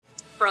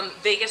from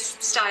Vegas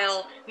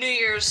style New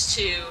Year's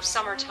to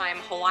summertime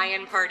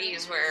Hawaiian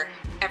parties where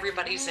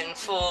everybody's in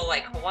full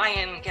like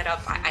Hawaiian get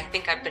up. I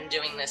think I've been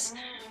doing this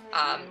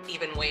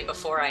even way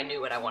before I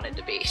knew what I wanted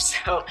to be.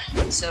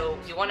 So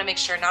you want to make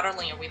sure not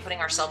only are we putting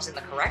ourselves in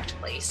the correct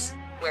place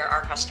where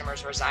our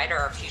customers reside or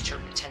our future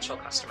potential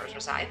customers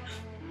reside,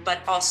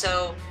 but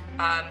also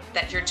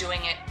that you're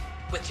doing it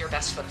with your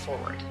best foot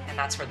forward. And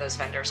that's where those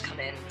vendors come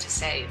in to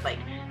say, like,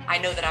 I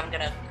know that I'm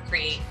going to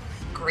create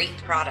great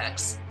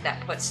products that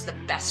puts the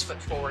best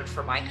foot forward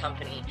for my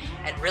company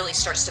and really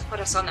starts to put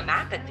us on the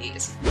map at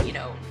these,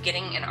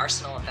 getting an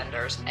arsenal of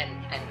vendors and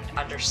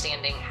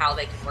understanding how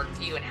they can work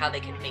for you and how they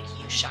can make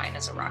you shine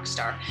as a rock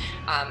star.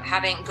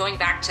 Going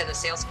back to the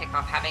sales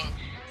kickoff,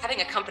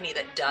 having a company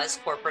that does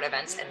corporate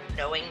events and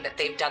knowing that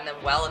they've done them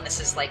well, and this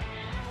is like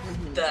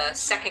the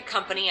second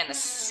company and the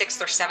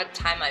sixth or seventh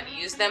time I've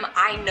used them,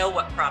 I know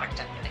what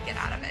product I'm going to get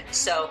out of it.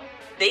 So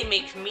they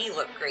make me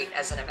look great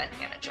as an event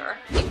manager,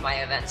 make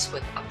my events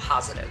with a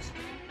positive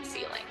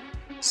feeling.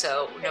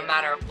 So no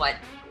matter what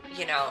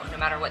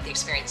the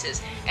experience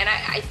is. And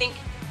I think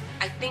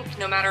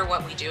no matter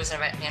what we do as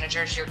event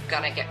managers, you're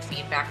gonna get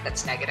feedback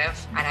that's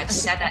negative. And I've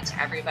said that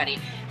to everybody.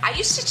 I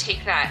used to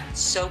take that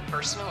so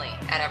personally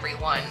at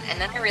everyone. And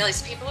then I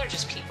realized people are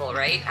just people,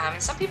 right?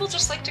 And some people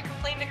just like to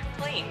complain.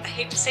 I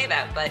hate to say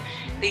that, but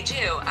they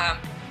do.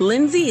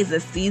 Lindsay is a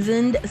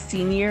seasoned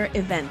senior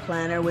event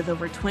planner with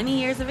over 20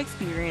 years of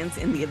experience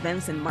in the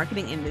events and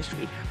marketing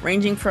industry,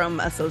 ranging from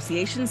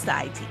associations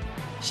to IT.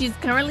 She's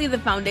currently the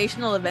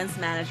foundational events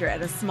manager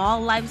at a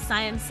small life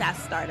science SaaS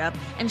startup,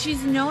 and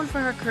she's known for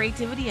her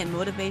creativity and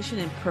motivation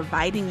in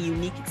providing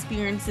unique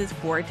experiences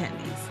for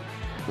attendees.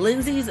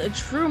 Lindsay's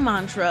true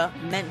mantra,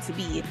 meant to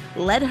be,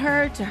 led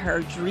her to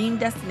her dream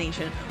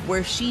destination,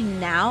 where she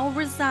now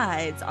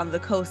resides on the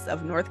coast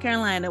of North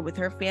Carolina with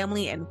her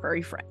family and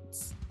furry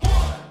friends.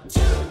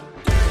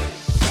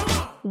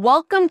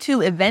 Welcome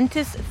to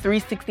Eventus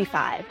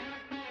 365,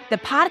 the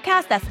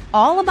podcast that's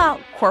all about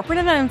corporate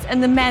events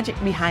and the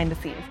magic behind the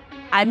scenes.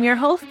 I'm your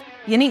host,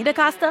 Yannick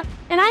DaCosta,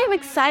 and I am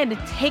excited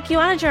to take you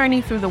on a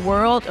journey through the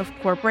world of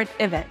corporate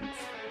events.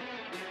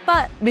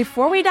 But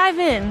before we dive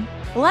in,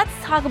 let's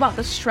talk about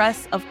the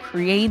stress of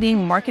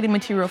creating marketing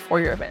material for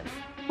your events.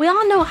 We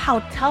all know how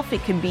tough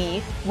it can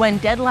be when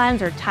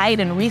deadlines are tight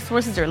and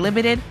resources are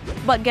limited,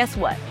 but guess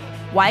what?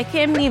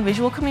 YKMD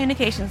Visual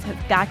Communications has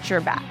got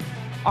your back.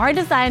 Our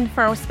design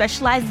firm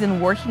specializes in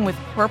working with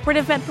corporate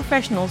event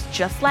professionals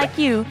just like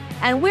you,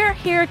 and we're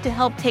here to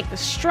help take the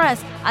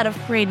stress out of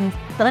creating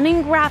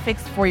stunning graphics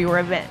for your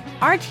event.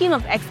 Our team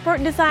of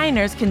expert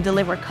designers can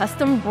deliver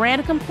custom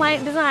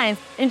brand-compliant designs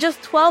in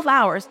just 12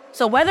 hours.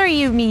 So whether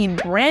you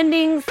need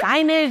branding,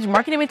 signage,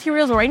 marketing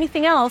materials, or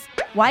anything else,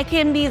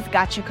 YKMD's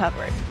got you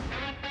covered.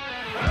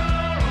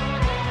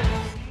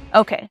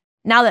 Okay,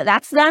 now that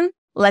that's done,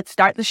 let's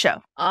start the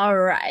show. All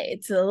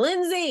right, so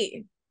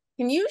Lindsay,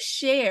 can you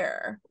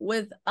share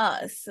with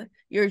us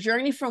your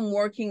journey from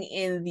working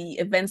in the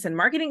events and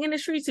marketing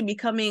industry to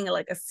becoming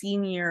like a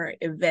senior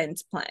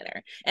event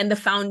planner and the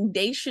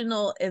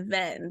foundational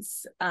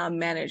events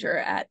manager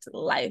at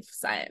Life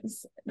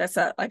Science? That's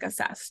like a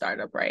SaaS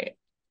startup, right?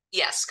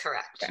 Yes,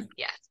 correct. Okay.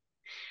 Yes.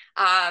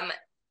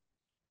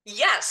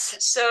 Yes.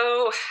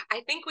 So I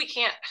think we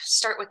can't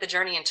start with the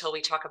journey until we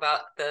talk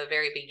about the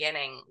very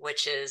beginning,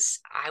 which is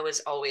I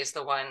was always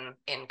the one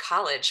in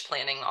college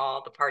planning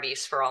all the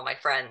parties for all my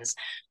friends.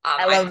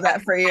 I love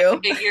that for you. I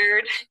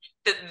figured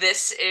that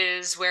this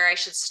is where I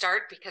should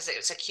start because it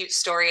was a cute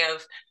story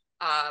of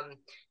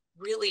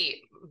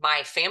really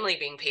my family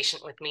being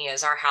patient with me,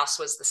 as our house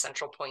was the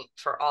central point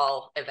for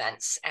all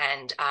events.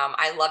 And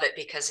I love it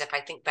because if I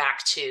think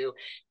back to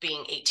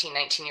being 18,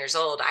 19 years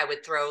old, I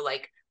would throw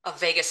like a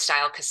Vegas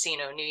style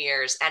casino New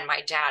Year's, and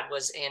my dad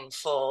was in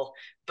full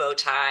bow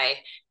tie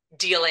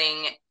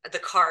dealing the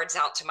cards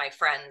out to my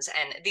friends.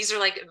 And these are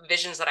like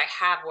visions that I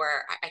have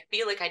where I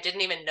feel like I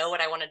didn't even know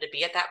what I wanted to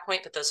be at that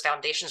point, but those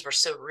foundations were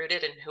so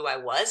rooted in who I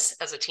was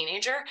as a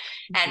teenager,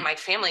 and my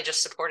family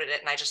just supported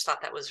it. And I just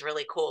thought that was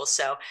really cool.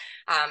 So,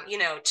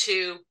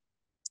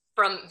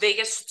 from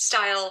Vegas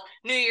style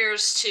New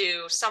Year's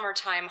to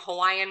summertime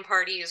Hawaiian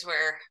parties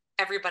where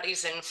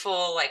everybody's in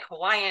full like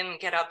Hawaiian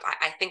get up.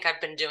 I think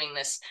I've been doing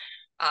this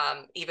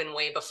even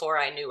way before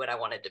I knew what I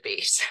wanted to be.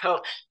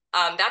 So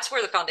that's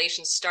where the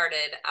foundation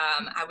started.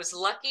 I was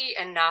lucky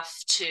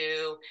enough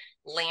to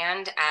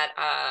land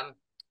at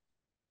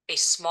a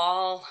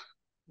small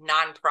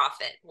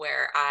nonprofit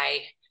where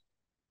I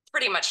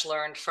pretty much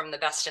learned from the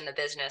best in the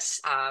business.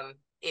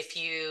 If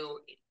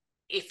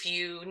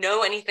you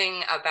know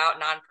anything about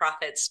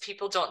nonprofits,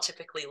 people don't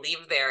typically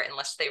leave there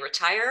unless they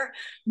retire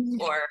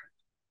or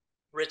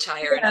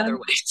retire in other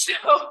ways.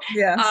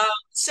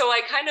 So I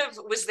kind of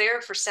was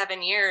there for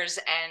 7 years,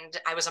 and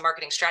I was a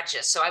marketing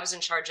strategist. So I was in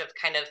charge of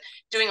kind of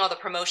doing all the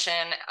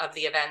promotion of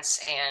the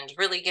events and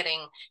really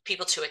getting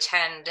people to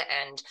attend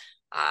and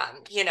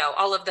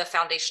all of the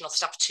foundational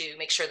stuff to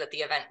make sure that the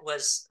event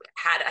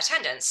had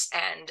attendance.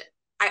 And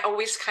I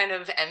always kind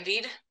of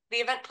envied the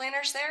event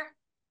planners there.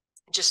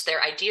 just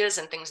their ideas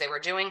and things they were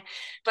doing.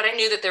 But I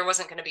knew that there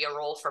wasn't going to be a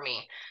role for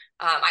me.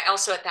 I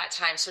also, at that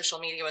time, social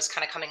media was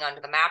kind of coming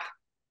onto the map.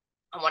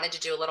 I wanted to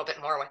do a little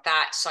bit more with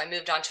that. So I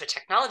moved on to a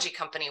technology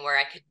company where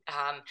I could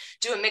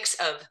do a mix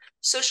of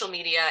social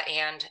media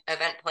and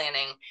event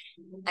planning.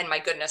 And my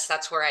goodness,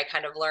 that's where I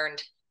kind of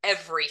learned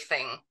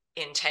everything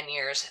in 10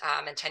 years.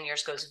 And 10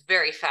 years goes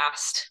very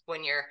fast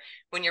when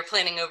you're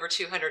planning over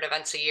 200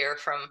 events a year,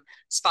 from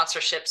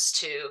sponsorships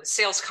to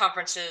sales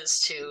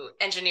conferences to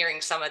engineering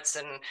summits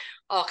and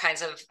all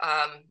kinds of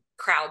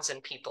crowds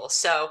and people.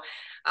 So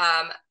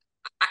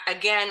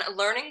again,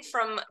 learning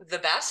from the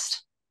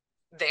best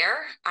there.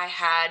 I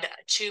had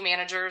two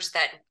managers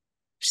that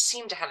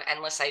seemed to have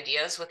endless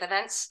ideas with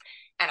events.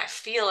 And I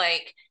feel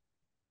like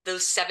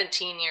those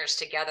 17 years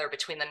together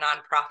between the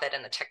nonprofit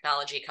and the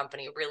technology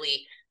company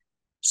really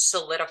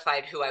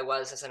solidified who I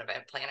was as an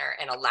event planner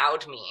and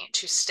allowed me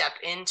to step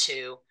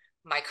into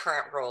my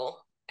current role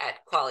at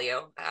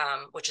Qualio,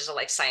 which is a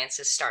life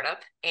sciences startup,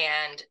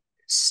 and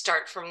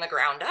start from the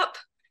ground up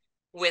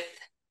with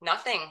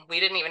nothing. We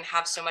didn't even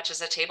have so much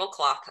as a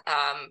tablecloth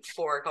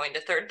for going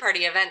to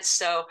third-party events.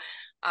 So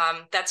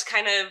that's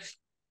kind of,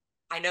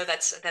 I know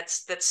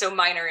that's so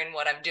minor in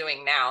what I'm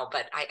doing now,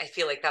 but I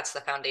feel like that's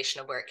the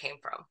foundation of where it came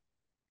from.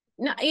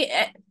 No,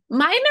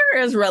 minor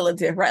is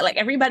relative, right? Like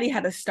everybody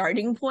had a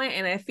starting point,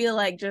 and I feel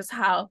like just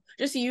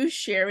you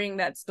sharing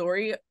that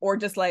story, or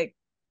just like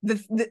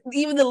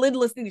even the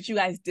littlest thing that you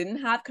guys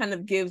didn't have, kind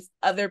of gives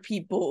other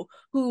people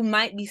who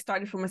might be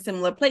starting from a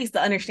similar place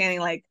the understanding,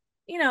 like,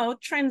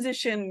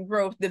 transition,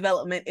 growth,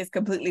 development is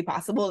completely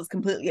possible. It's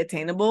completely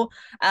attainable.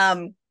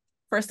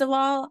 First of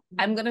all,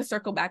 I'm gonna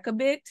circle back a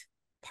bit.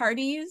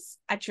 Parties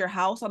at your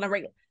house on a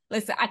regular.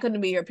 Listen, I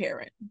couldn't be your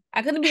parent.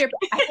 I couldn't be your.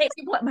 I hate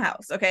people at my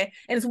house. Okay,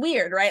 and it's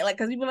weird, right? Like,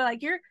 because people are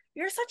like, "You're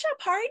such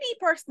a party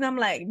person." I'm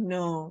like,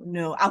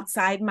 no,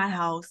 outside my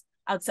house,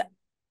 outside.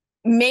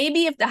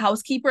 Maybe if the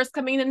housekeeper is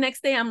coming the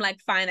next day, I'm like,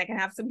 fine, I can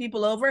have some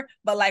people over.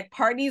 But like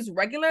parties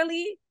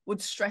regularly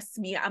would stress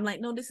me. I'm like,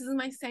 no, this is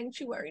my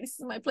sanctuary. This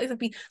is my place of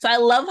peace. So I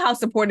love how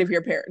supportive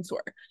your parents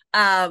were.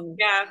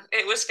 Yeah,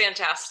 it was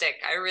fantastic.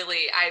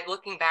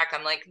 Looking back,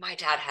 I'm like, my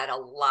dad had a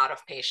lot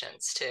of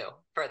patience too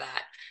for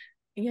that.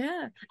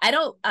 Yeah, I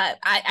don't.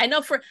 I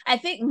know I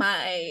think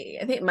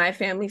my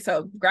family.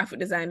 So graphic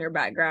designer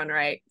background,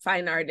 right?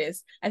 Fine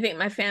artist. I think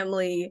my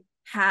family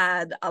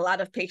had a lot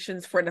of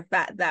patience for the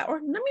fact that, or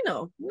let me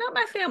know, not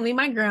my family,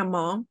 my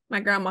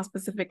grandma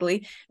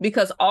specifically,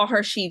 because all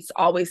her sheets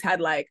always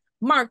had like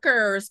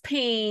markers,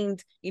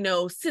 paint,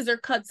 scissor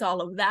cuts,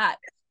 all of that.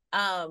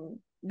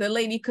 The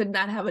lady could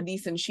not have a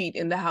decent sheet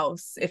in the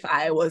house if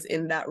I was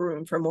in that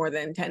room for more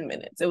than 10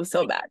 minutes. It was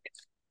so bad.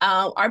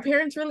 Our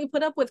parents really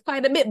put up with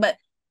quite a bit, but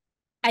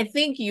I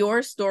think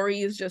your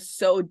story is just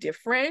so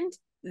different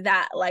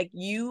that like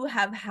you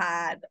have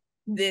had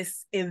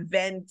this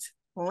event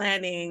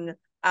planning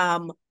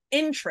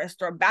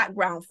interest or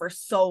background for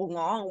so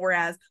long,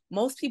 whereas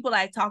most people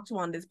I talk to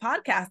on this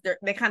podcast,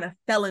 they kind of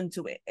fell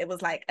into it. It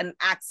was like an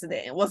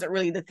accident. It wasn't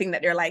really the thing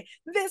that they're like,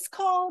 this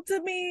called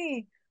to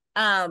me.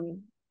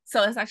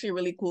 So it's actually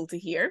really cool to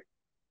hear.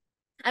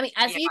 I mean,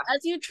 as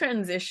you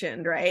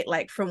transitioned, right,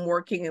 like from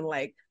working in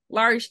like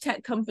large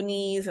tech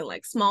companies and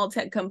like small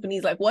tech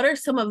companies, like what are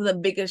some of the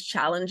biggest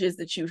challenges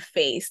that you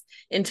faced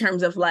in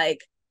terms of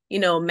like,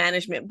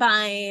 management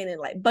buy-in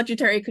and like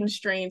budgetary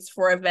constraints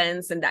for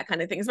events and that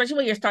kind of thing, especially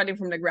when you're starting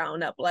from the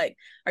ground up? Like,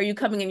 are you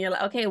coming and you're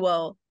like, okay,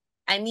 well,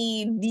 I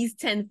need these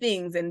 10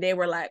 things, and they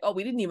were like, oh,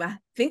 we didn't even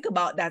think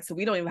about that, so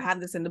we don't even have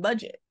this in the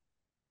budget?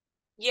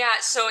 Yeah,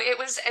 so it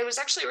was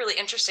actually really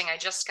interesting. I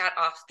just got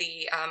off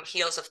the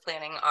heels of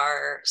planning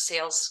our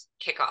sales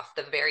kickoff,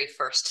 the very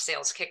first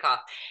sales kickoff,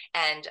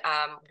 and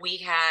we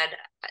had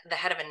the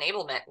head of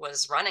enablement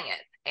was running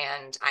it,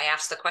 and I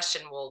asked the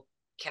question, well,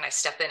 can I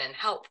step in and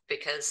help?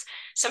 Because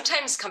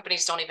sometimes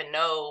companies don't even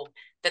know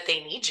that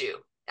they need you.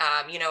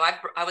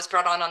 I was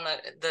brought on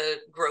the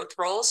growth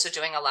role, so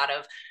doing a lot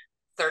of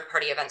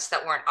third-party events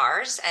that weren't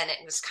ours, and it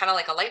was kind of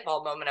like a light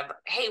bulb moment of,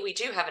 hey, we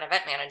do have an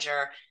event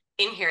manager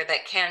in here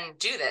that can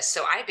do this.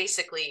 So I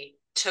basically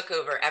took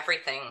over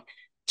everything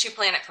to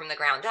plan it from the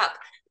ground up.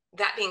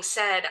 That being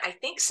said, I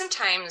think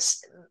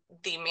sometimes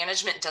the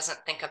management doesn't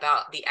think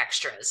about the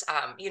extras.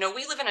 We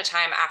live in a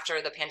time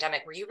after the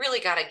pandemic where you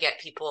really got to get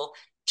people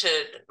to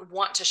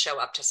want to show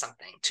up to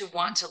something, to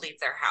want to leave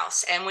their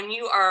house. And when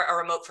you are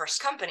a remote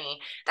first company,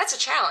 that's a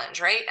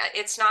challenge, right?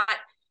 It's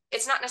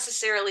not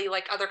necessarily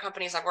like other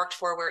companies I've worked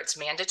for where it's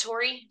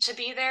mandatory to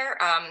be there.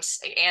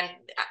 And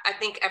I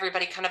think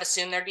everybody kind of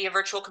assumed there'd be a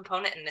virtual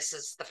component. And this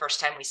is the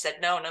first time we said,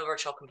 no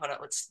virtual component.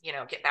 Let's,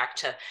 get back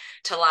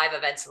to live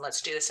events and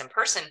let's do this in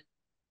person.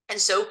 And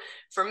so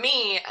for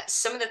me,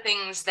 some of the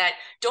things that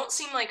don't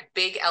seem like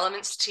big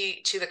elements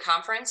to the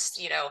conference,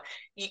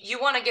 you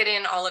want to get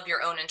in all of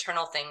your own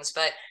internal things,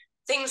 but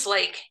things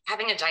like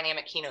having a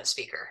dynamic keynote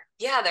speaker.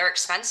 Yeah, they're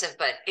expensive,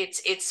 but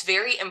it's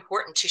very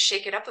important to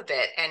shake it up a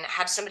bit and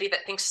have somebody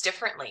that thinks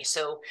differently.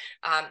 So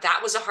that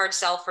was a hard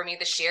sell for me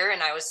this year.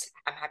 And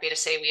I'm happy to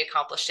say we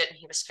accomplished it, and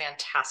he was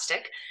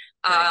fantastic.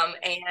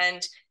 Right.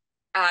 And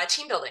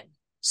team building.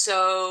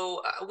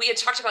 So we had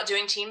talked about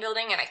doing team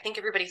building, and I think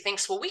everybody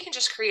thinks, well, we can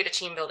just create a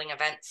team building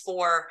event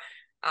for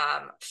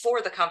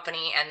the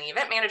company, and the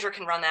event manager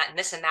can run that and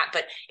this and that.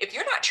 But if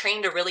you're not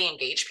trained to really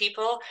engage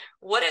people,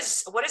 what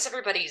is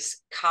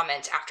everybody's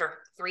comment after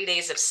 3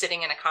 days of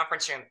sitting in a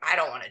conference room? I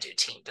don't want to do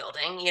team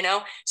building, you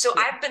know? So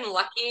Yeah. I've been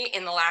lucky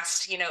in the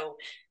last,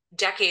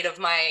 decade of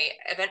my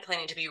event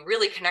planning to be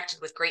really connected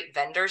with great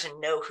vendors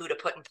and know who to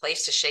put in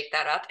place to shake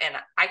that up. And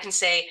I can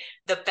say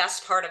the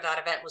best part of that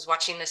event was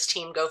watching this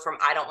team go from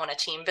I don't want a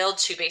team build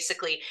to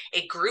basically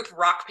a group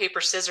rock, paper,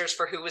 scissors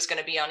for who was going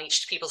to be on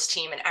each people's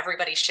team, and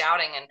everybody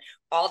shouting and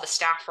all the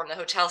staff from the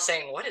hotel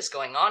saying, what is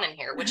going on in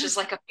here? Which is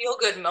like a feel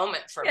good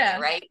moment for me, Yeah.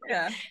 right?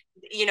 Yeah.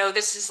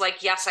 This is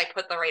like, yes, I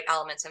put the right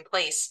elements in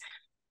place.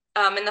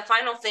 And the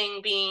final thing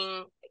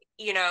being,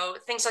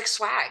 things like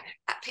swag.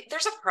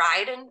 There's a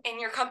pride in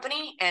your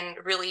company and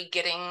really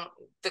getting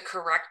the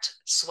correct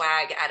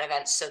swag at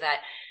events so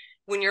that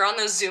when you're on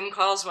those Zoom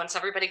calls, once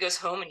everybody goes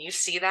home and you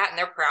see that and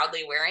they're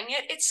proudly wearing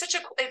it,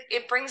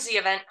 it brings the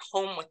event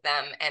home with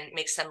them and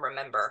makes them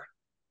remember.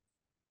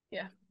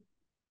 Yeah.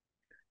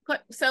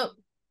 So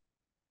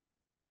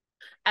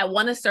I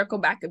want to circle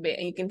back a bit,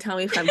 and you can tell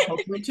me if I'm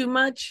talking too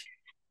much,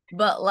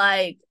 but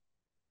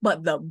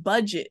the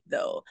budget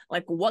though,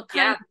 like what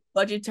kind of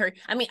budgetary,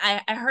 I mean,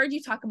 I heard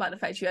you talk about the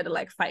fact you had to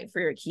like fight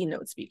for your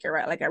keynote speaker,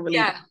 right? Like a really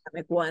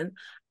dynamic one.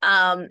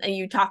 And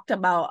you talked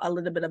about a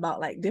little bit about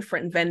like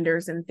different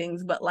vendors and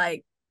things, but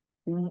like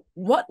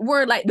what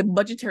were like the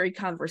budgetary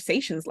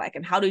conversations like,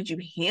 and how did you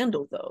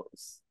handle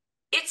those?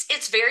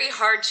 It's very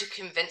hard to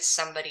convince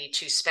somebody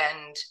to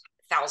spend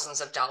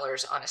thousands of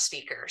dollars on a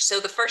speaker.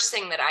 So the first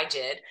thing that I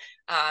did,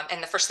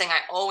 and the first thing I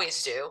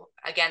always do,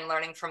 again,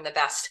 learning from the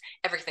best,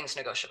 everything's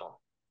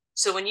negotiable.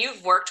 So when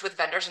you've worked with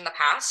vendors in the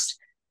past,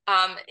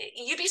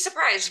 you'd be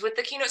surprised with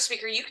the keynote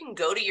speaker, you can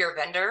go to your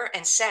vendor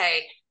and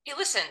say, hey,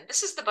 listen,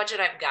 this is the budget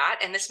I've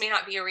got, and this may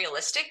not be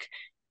realistic.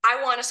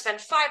 I want to spend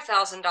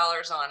 $5,000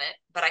 on it,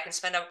 but I can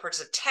spend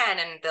upwards of 10,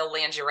 and they'll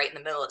land you right in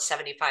the middle at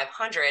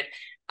 7,500.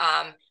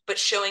 But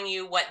showing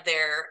you what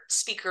their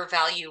speaker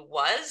value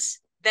was,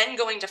 then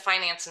going to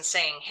finance and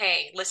saying,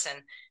 hey, listen,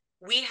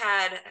 we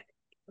had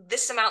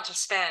this amount to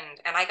spend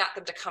and I got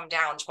them to come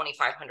down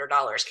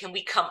 $2,500. Can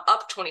we come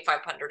up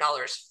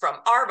 $2,500 from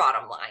our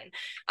bottom line?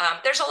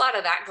 There's a lot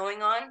of that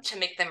going on to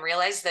make them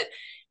realize that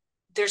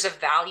there's a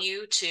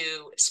value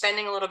to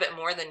spending a little bit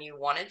more than you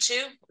wanted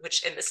to,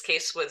 which in this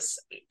case was,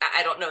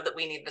 I don't know that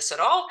we need this at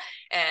all.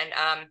 And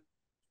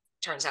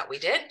turns out we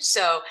did.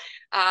 So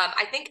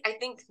I think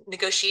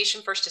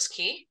negotiation first is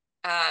key.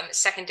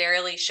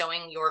 Secondarily,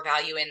 showing your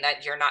value in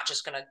that you're not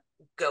just going to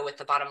go with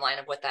the bottom line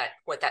of what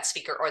that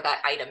speaker or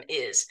that item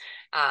is.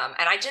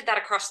 And I did that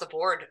across the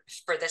board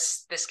for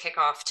this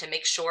kickoff to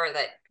make sure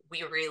that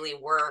we really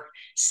were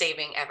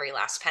saving every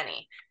last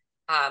penny.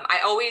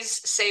 I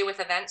always say with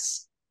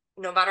events,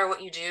 no matter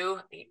what you do,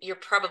 you're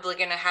probably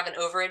going to have an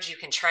overage. You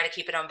can try to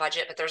keep it on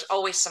budget, but there's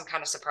always some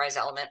kind of surprise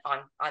element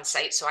on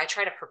site. So I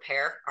try to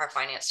prepare our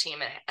finance team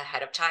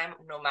ahead of time,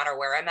 no matter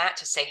where I'm at,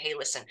 to say, hey,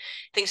 listen,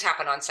 things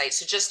happen on site.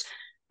 So just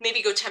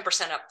maybe go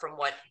 10% up from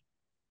what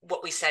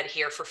we said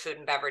here for food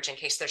and beverage in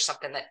case there's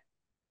something that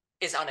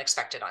is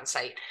unexpected on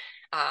site.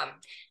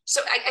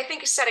 So I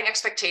think setting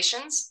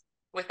expectations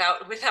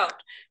without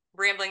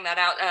rambling that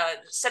out,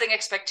 setting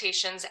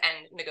expectations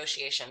and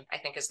negotiation, I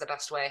think, is the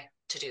best way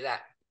to do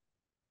that.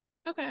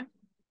 Okay.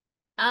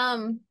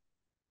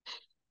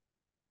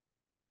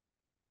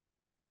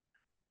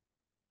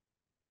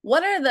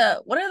 What are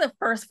the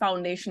first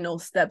foundational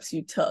steps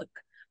you took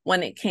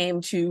when it came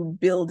to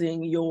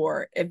building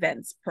your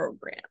events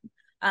program?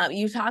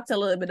 You talked a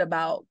little bit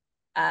about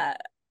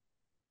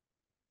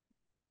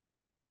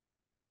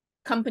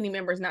company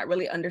members not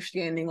really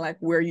understanding like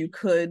where you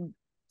could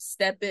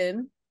step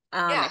in.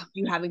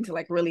 You having to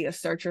like really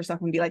assert yourself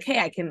and be like, hey,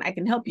 I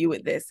can help you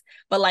with this.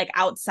 But like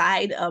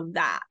outside of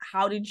that,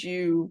 how did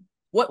you,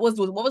 what was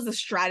the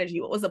strategy?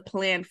 What was the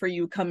plan for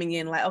you coming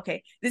in? Like,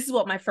 okay, this is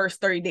what my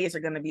first 30 days are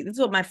going to be. This is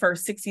what my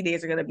first 60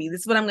 days are going to be. This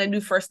is what I'm going to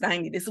do first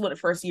 90. This is what the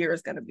first year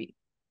is going to be.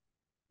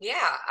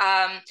 Yeah.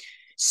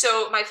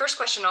 So my first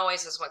question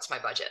always is, what's my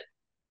budget?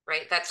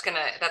 Right? That's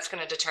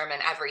gonna determine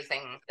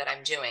everything that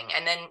I'm doing.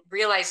 And then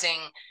realizing,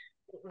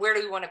 where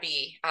do we want to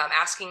be?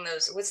 Asking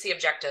those, what's the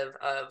objective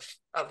of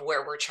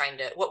what we're trying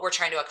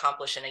to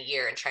accomplish in a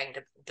year, and trying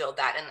to build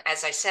that. And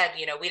as I said,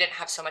 we didn't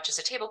have so much as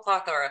a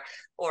tablecloth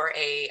or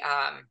a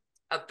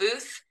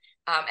booth.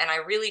 And I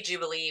really do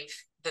believe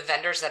the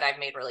vendors that I've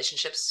made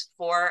relationships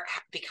for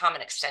become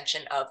an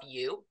extension of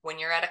you when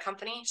you're at a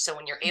company. So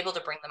when you're able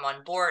to bring them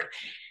on board,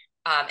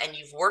 and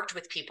you've worked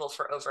with people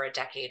for over a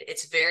decade,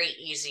 it's very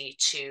easy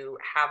to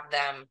have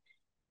them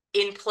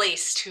in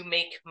place to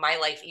make my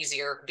life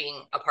easier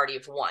being a party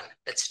of one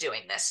that's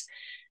doing this.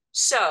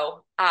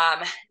 So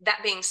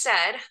that being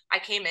said, I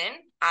came in,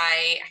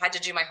 I had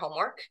to do my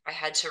homework. I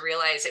had to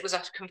realize it was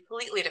a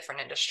completely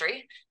different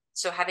industry.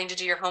 So having to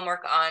do your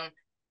homework on,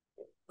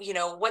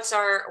 what's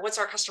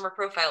our customer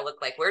profile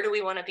look like? Where do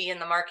we want to be in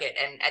the market?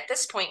 And at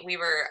this point, we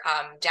were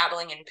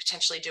dabbling in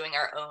potentially doing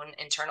our own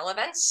internal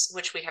events,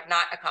 which we have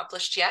not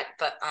accomplished yet,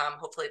 but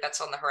hopefully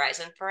that's on the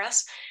horizon for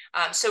us.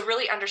 So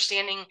really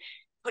understanding,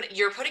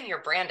 you're putting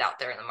your brand out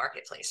there in the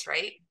marketplace,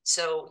 right?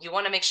 So you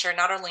want to make sure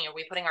not only are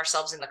we putting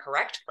ourselves in the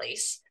correct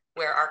place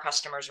where our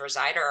customers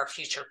reside or our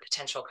future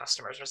potential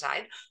customers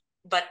reside,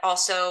 but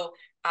also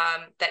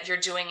that you're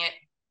doing it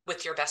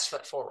with your best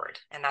foot forward.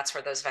 And that's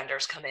where those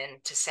vendors come in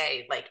to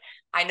say, like,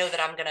 I know that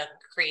I'm going to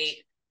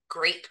create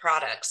great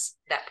products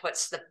that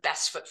puts the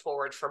best foot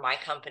forward for my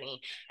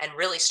company and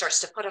really starts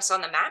to put us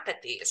on the map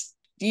at these.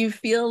 Do you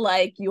feel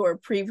like your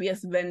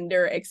previous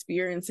vendor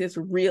experiences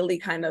really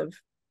kind of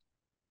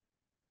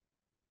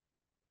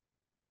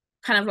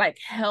like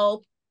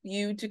help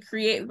you to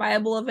create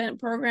viable event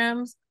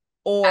programs?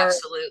 Or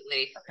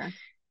Absolutely. okay.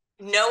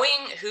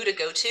 Knowing who to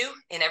go to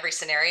in every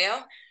scenario,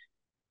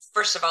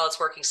 first of all, it's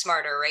working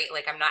smarter, right?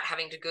 Like I'm not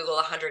having to Google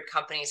 100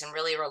 companies and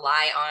really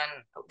rely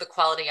on the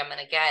quality I'm going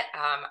to get.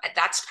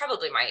 That's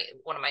probably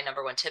one of my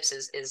number one tips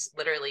is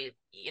literally,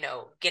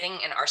 getting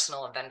an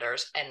arsenal of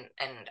vendors and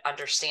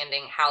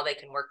understanding how they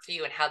can work for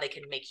you and how they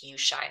can make you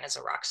shine as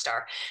a rock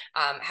star.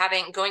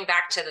 Going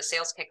back to the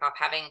sales kickoff,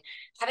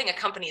 having a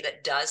company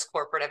that does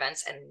corporate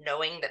events and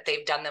knowing that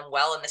they've done them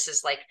well, and this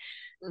is like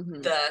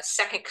the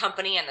second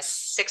company and the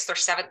sixth or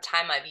seventh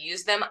time I've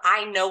used them,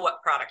 I know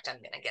what product I'm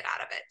going to get out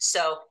of it.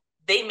 So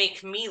they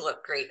make me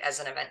look great as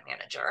an event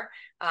manager.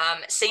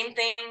 Same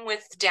thing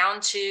with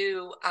down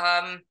to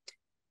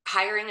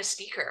hiring a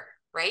speaker,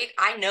 right?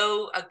 I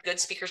know a good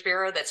speakers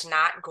bureau that's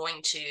not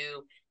going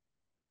to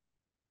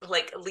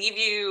like leave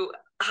you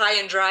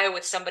high and dry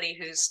with somebody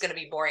who's going to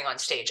be boring on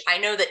stage. I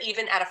know that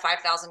even at a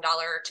 $5,000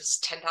 to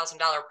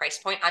 $10,000 price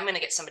point, I'm going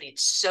to get somebody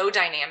so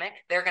dynamic,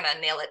 they're going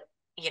to nail it,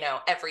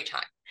 every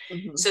time.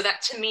 So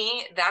that to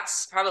me,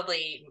 that's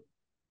probably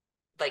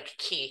like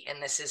key in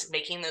this is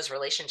making those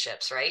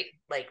relationships, right?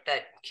 Like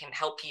that can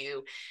help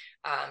you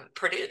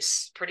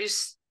produce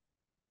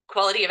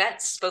quality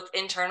events, both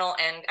internal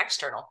and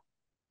external.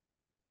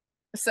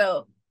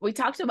 So we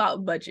talked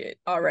about budget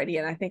already,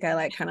 and I think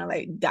I kind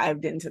of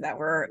dived into that.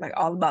 We're like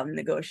all about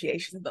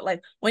negotiations, but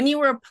like when you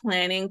were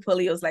planning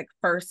Quilio's like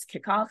first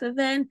kickoff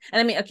event, and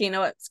I mean, okay, you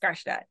know what?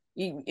 Scratch that.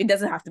 It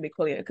doesn't have to be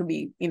Quilio. It could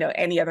be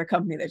any other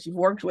company that you've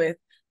worked with.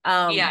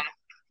 Yeah.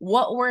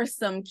 What were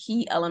some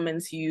key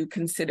elements you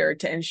considered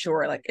to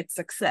ensure like its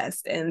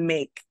success and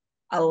make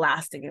a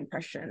lasting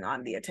impression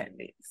on the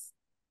attendees?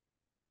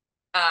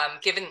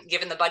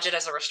 Given the budget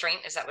as a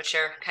restraint, is that what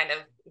you're kind of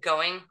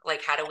going?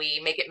 Like, how do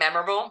we make it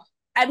memorable?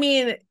 I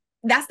mean,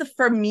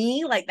 for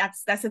me, like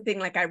that's the thing,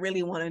 like I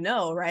really want to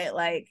know, right?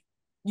 Like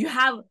you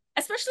have,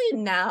 especially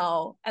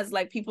now as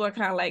like people are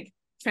kind of like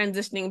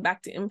transitioning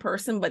back to in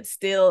person, but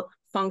still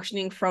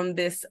functioning from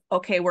this,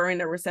 okay, we're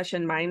in a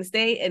recession mind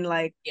state and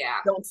like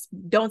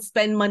don't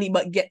spend money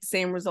but get the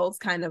same results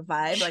kind of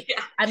vibe. Like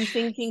I'm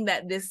thinking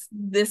that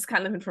this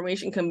kind of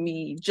information can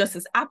be just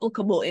as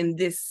applicable in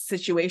this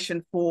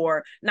situation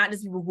for not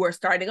just people who are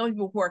starting, but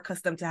people who are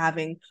accustomed to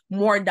having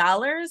more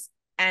dollars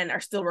and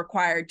are still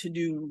required to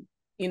do,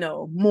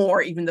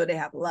 more even though they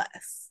have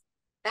less.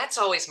 That's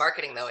always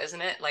marketing though, isn't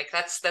it? Like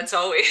that's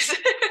always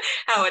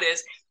how it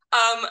is.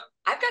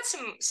 I've got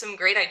some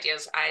great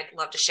ideas I'd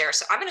love to share.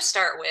 So I'm going to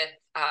start with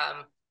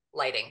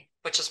lighting,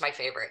 which is my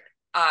favorite.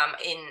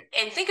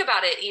 And think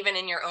about it even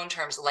in your own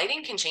terms.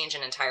 Lighting can change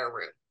an entire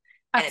room.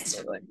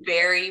 Absolutely. And it's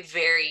very,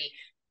 very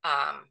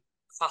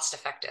cost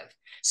effective.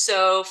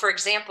 So for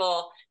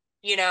example,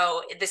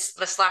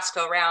 this last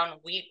go round,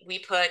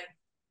 we put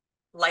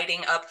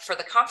lighting up for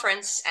the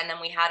conference, and then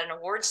we had an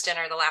awards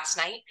dinner the last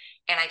night,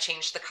 and I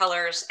changed the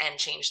colors and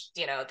changed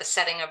the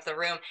setting of the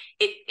room.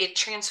 It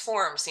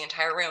transforms the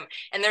entire room,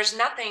 and there's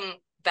nothing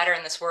better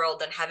in this world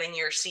than having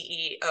your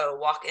CEO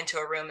walk into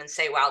a room and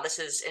say, wow, this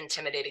is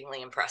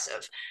intimidatingly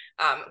impressive,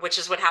 which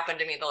is what happened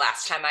to me the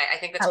last time. I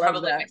think that's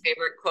probably my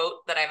favorite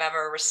quote that I've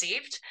ever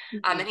received.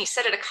 And he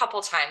said it a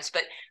couple times,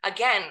 but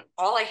again,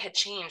 all I had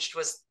changed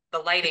was the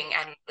lighting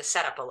and the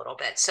setup a little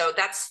bit. So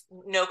that's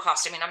no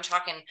cost. I mean, I'm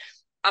talking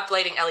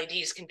uplighting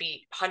LEDs can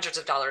be hundreds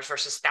of dollars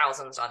versus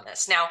thousands on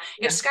this. Now,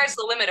 if sky's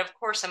the limit, of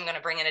course, I'm going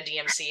to bring in a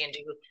DMC and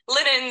do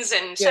linens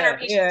and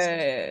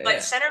centerpieces. But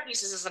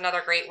centerpieces is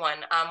another great one.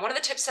 One of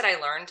the tips that I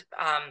learned,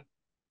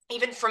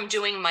 even from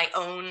doing my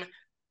own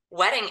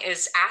wedding,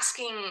 is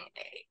asking,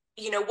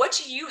 what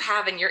do you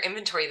have in your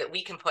inventory that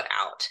we can put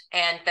out?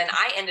 And then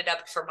I ended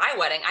up, for my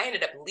wedding, I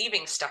ended up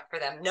leaving stuff for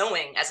them,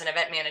 knowing as an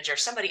event manager,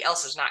 somebody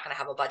else is not going to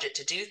have a budget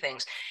to do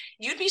things.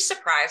 You'd be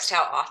surprised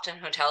how often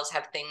hotels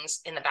have things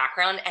in the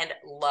background and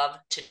love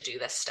to do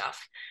this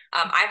stuff.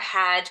 I've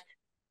had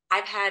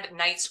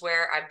nights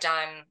where I've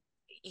done,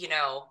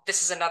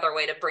 this is another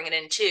way to bring it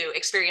into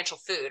experiential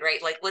food,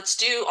 right? Like, let's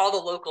do all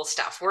the local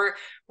stuff.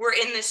 We're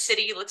in this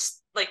city.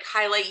 Let's like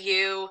highlight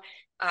you.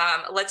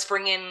 Let's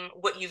bring in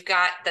what you've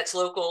got that's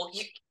local.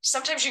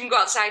 Sometimes you can go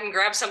outside and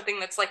grab something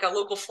that's like a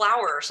local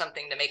flower or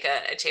something to make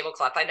a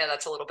tablecloth. I know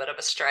that's a little bit of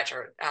a stretch,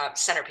 or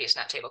centerpiece,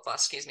 not tablecloth,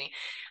 excuse me.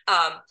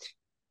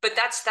 but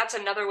that's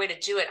another way to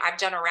do it. I've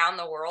done around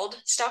the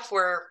world stuff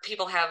where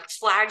people have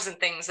flags and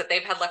things that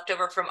they've had left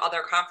over from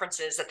other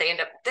conferences that they end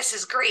up, this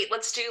is great.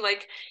 Let's do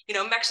like,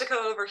 Mexico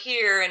over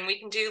here, and we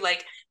can do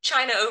like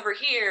China over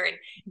here.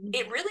 And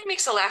it really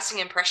makes a lasting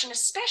impression,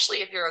 especially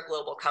if you're a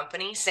global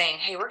company saying,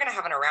 hey, we're going to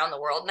have an around the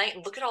world night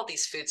and look at all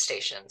these food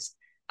stations.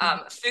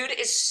 Food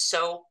is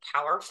so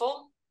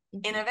powerful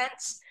in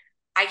events.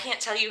 I can't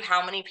tell you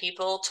how many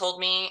people told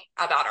me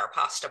about our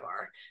pasta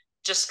bar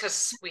just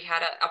because we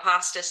had a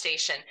pasta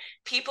station.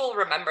 People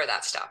remember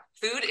that stuff.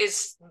 Food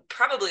is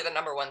probably the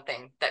number one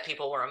thing that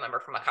people will remember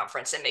from a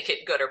conference, and make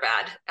it good or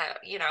bad.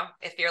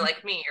 If you're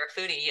like me, you're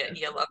a foodie,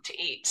 you love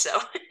to eat. So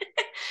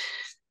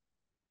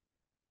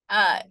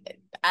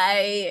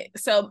I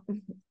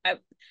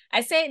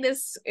say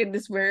this in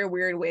this very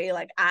weird way.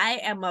 Like, I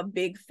am a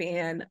big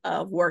fan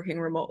of working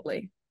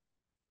remotely.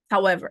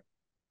 However,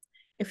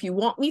 if you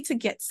want me to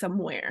get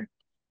somewhere,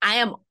 I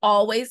am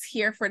always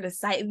here for the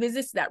site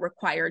visits that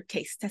require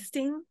taste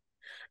testing.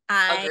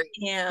 I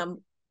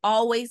am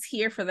always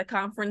here for the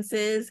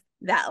conferences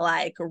that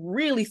like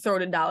really throw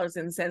the dollars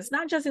and cents,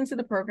 not just into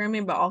the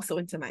programming, but also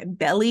into my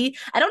belly.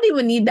 I don't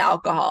even need the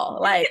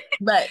alcohol.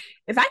 But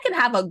if I can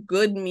have a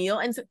good meal,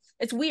 and so,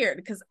 it's weird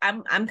because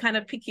I'm kind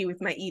of picky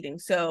with my eating.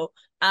 So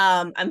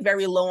I'm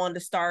very low on the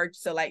starch.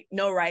 So like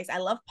no rice. I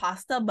love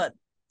pasta, but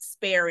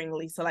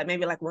sparingly. So like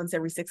maybe like once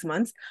every 6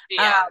 months.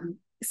 yeah.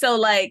 So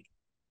like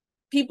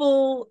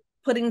people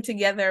putting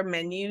together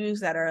menus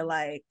that are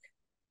like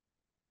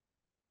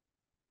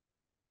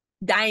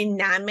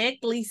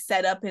dynamically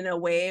set up in a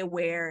way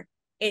where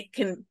it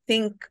can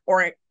think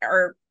or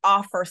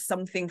offer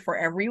something for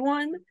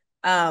everyone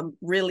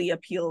really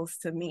appeals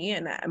to me,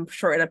 and I'm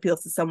sure it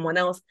appeals to someone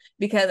else,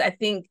 because I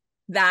think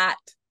that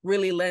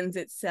really lends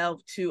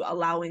itself to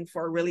allowing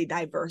for a really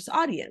diverse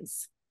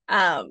audience.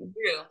 True.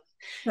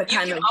 You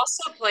can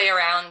also play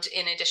around,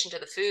 in addition to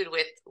the food,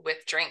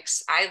 with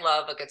drinks. I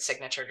love a good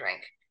signature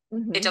drink.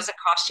 It doesn't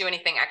cost you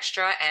anything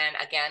extra, and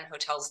again,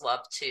 hotels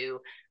love to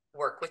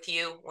work with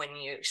you when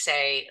you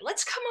say,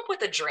 let's come up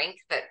with a drink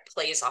that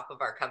plays off of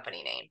our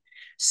company name.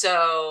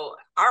 So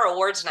our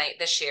awards night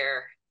this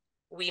year,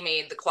 we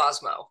made the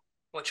Quasmo,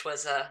 which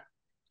was a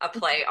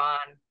play on,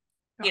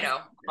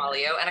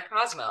 Qualio and a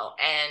Cosmo.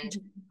 And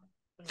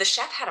the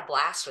chef had a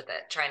blast with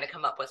it, trying to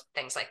come up with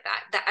things like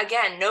that.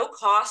 Again, no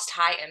cost,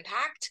 high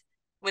impact.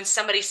 When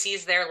somebody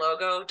sees their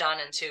logo done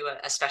into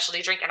a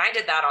specialty drink, and I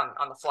did that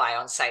on the fly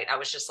on site. I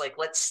was just like,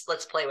 let's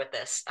play with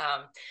this.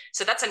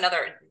 So that's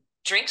another.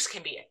 Drinks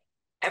can be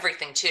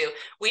everything too.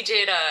 We've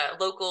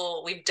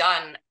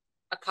done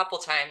a couple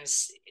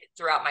times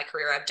throughout my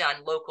career, I've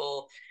done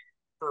local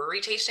brewery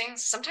tastings.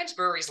 Sometimes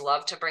breweries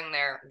love to bring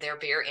their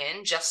beer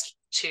in just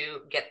to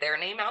get their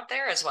name out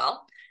there as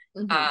well.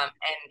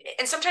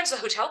 And sometimes the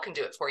hotel can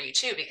do it for you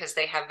too, because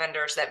they have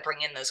vendors that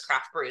bring in those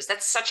craft brews.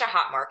 That's such a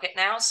hot market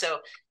now. So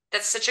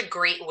that's such a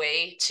great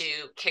way to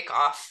kick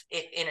off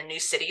in a new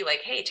city.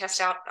 Like, hey,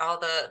 test out all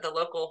the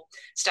local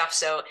stuff.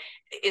 So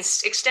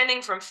it's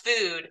extending from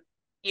food,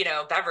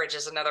 beverage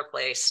is another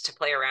place to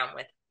play around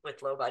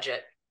with low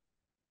budget.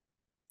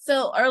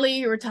 So earlier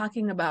you were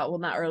talking about, well,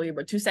 not earlier,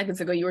 but 2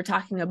 seconds ago, you were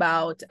talking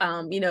about,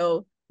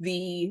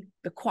 the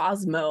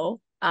Quasmo,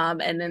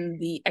 and then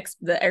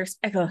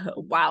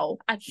wow,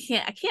 I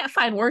can't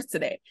find words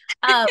today.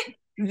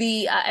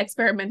 The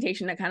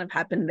experimentation that kind of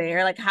happened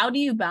there. Like, how do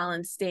you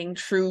balance staying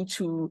true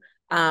to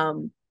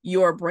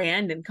your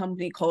brand and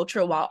company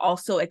culture while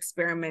also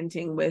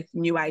experimenting with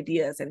new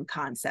ideas and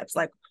concepts?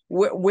 Like,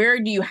 where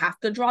do you have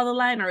to draw the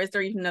line, or is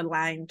there even a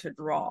line to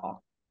draw?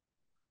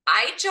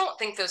 I don't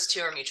think those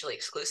two are mutually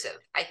exclusive.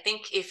 I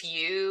think if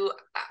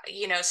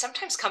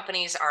sometimes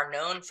companies are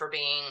known for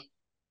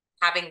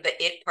having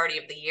the it party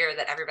of the year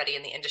that everybody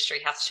in the industry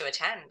has to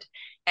attend.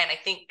 And I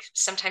think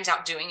sometimes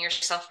outdoing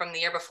yourself from the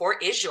year before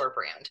is your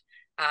brand.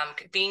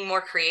 Being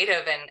more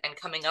creative and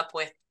coming up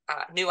with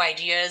new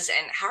ideas,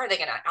 and how are they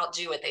going to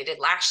outdo what they did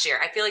last year?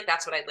 I feel like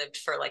that's what I lived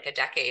for like a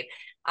decade.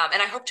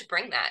 And I hope to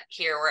bring that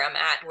here where I'm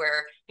at,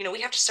 where,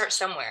 we have to start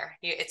somewhere.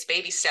 It's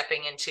baby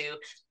stepping into.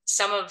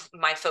 Some of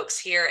my folks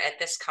here at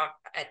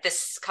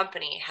this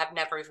company have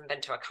never even been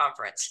to a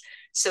conference.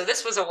 So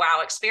this was a wow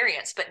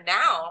experience, but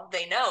now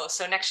they know.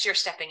 So next year,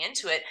 stepping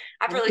into it,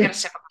 I've really got to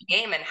step up my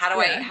game. And how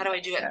do I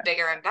do it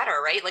bigger and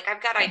better, right? Like,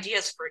 I've got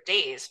ideas for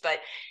days, but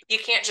you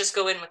can't just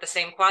go in with the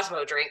same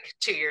Quasmo drink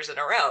 2 years in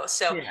a row.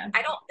 So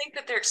I don't think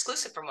that they're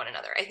exclusive from one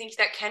another. I think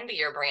that can be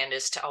your brand,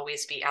 is to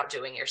always be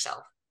outdoing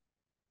yourself.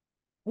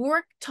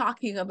 We're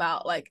talking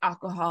about like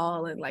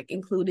alcohol and like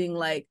including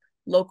like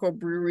local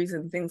breweries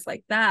and things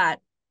like that.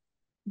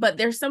 But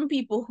there's some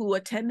people who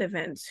attend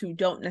events who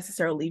don't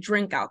necessarily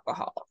drink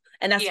alcohol.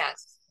 And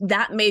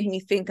that made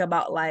me think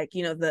about like,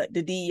 the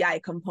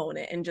DEI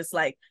component, and just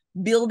like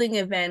building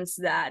events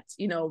that,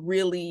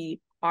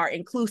 really are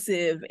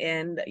inclusive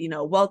and,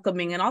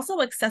 welcoming, and also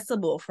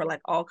accessible for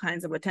like all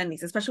kinds of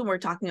attendees, especially when we're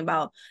talking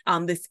about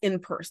this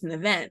in-person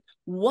event.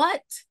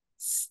 What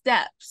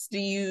steps do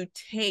you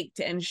take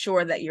to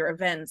ensure that your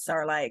events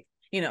are like,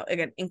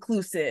 again,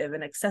 inclusive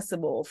and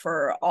accessible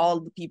for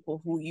all the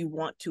people who you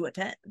want to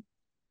attend?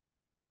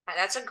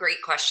 That's a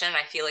great question.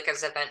 I feel like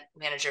as event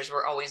managers,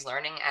 we're always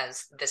learning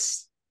as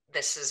this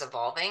is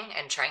evolving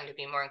and trying to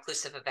be more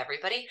inclusive of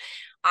everybody.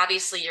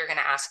 Obviously, you're going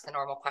to ask the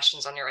normal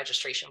questions on your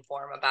registration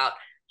form about,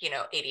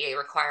 ADA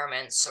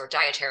requirements or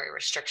dietary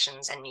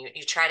restrictions, and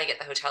you try to get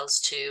the hotels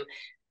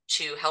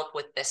to help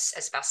with this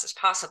as best as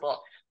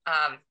possible,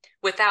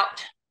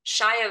 without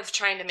shy of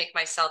trying to make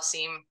myself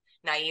seem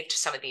naive to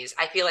some of these.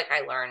 I feel like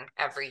I learn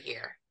every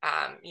year.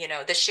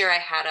 This year I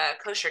had a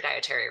kosher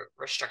dietary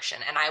restriction,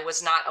 and I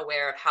was not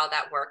aware of how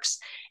that works.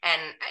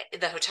 And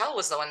the hotel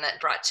was the one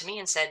that brought to me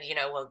and said,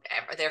 well,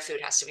 their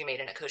food has to be made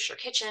in a kosher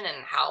kitchen,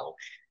 and how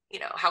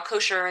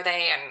kosher are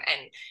they,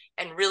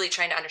 and really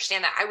trying to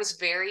understand that. I was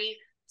very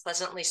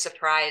pleasantly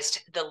surprised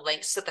the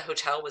lengths that the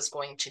hotel was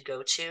going to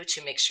go to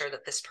make sure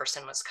that this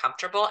person was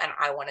comfortable, and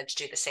I wanted to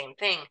do the same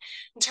thing.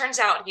 And turns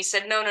out he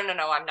said, no,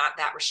 I'm not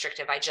that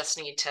restrictive. I just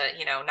need to,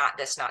 not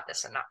this,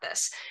 and not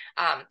this.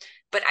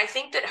 But I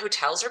think that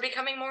hotels are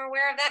becoming more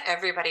aware of that.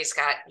 Everybody's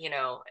got,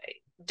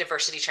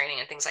 diversity training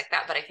and things like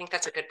that. But I think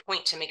that's a good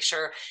point to make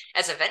sure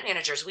as event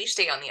managers, we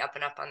stay on the up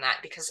and up on that,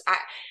 because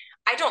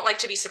I don't like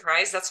to be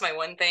surprised. That's my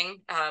one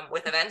thing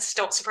with events.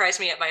 Don't surprise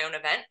me at my own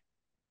event.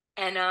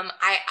 And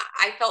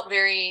I felt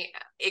very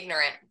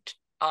ignorant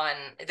on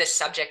this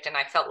subject, and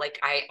I felt like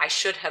I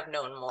should have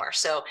known more.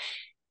 So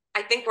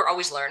I think we're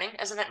always learning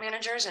as event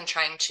managers and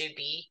trying to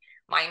be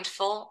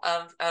mindful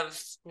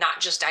of not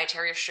just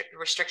dietary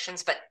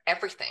restrictions, but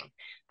everything.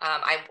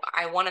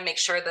 I want to make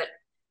sure that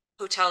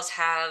hotels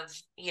have,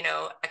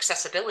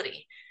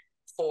 accessibility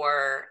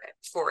for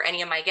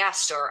any of my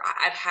guests, or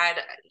I've had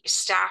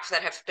staff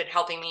that have been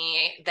helping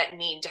me that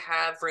need to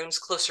have rooms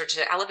closer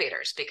to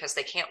elevators because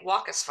they can't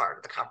walk as far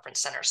to the conference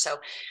center. So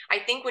I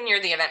think when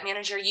you're the event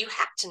manager, you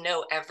have to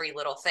know every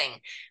little thing.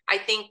 I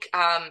think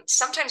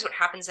sometimes what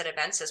happens at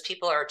events is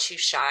people are too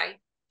shy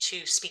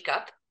to speak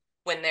up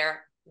when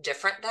they're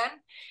different than.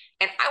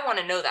 And I want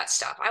to know that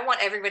stuff. I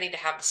want everybody to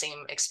have the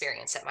same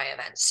experience at my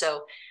event.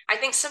 So I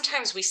think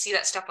sometimes we see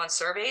that stuff on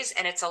surveys,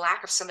 and it's a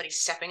lack of somebody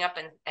stepping up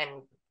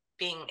and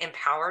being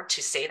empowered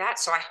to say that.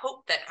 So I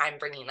hope that I'm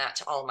bringing that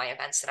to all of my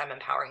events, that I'm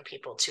empowering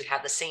people to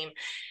have the same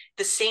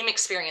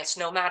experience,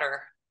 no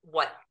matter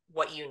what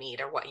you need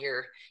or what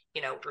your,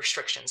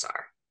 restrictions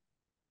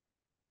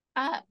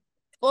are.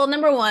 Well,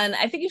 number one,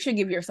 I think you should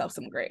give yourself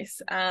some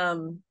grace.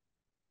 For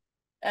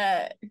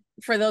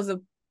those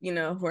of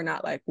who are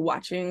not like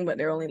watching, but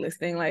they're only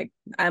listening, like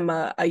I'm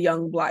a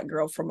young Black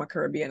girl from a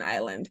Caribbean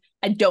island.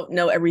 I don't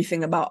know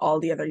everything about all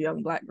the other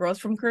young Black girls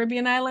from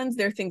Caribbean islands.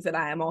 There are things that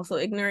I am also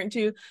ignorant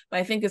to, but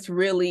I think it's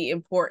really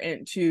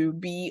important to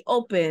be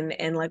open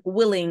and like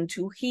willing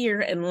to hear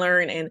and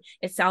learn. And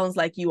it sounds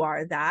like you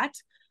are that.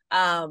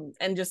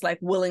 And just like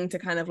willing to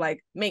kind of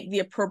like make the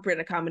appropriate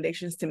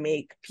accommodations to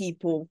make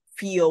people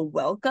feel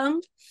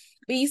welcomed.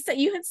 But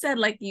you had said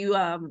like you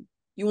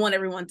want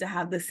everyone to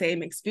have the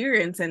same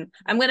experience, and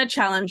I'm going to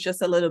challenge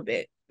just a little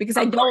bit, because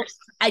I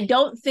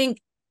don't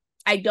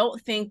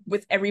think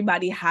with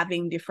everybody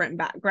having different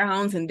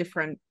backgrounds and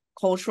different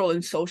cultural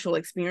and social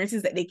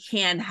experiences that they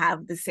can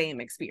have the same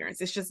experience.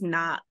 It's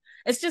not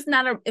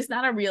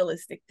a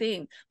realistic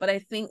thing. But I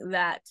think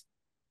that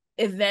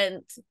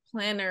event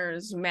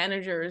planners,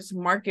 managers,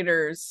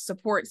 marketers,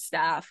 support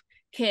staff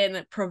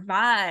can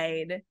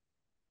provide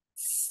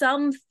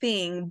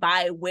something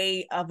by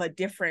way of a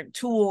different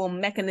tool,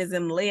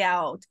 mechanism,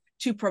 layout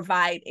to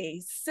provide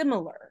a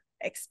similar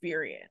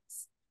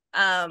experience.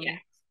 Yeah.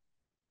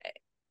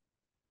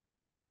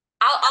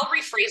 I'll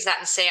rephrase that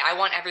and say I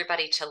want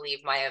everybody to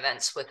leave my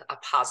events with a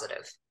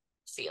positive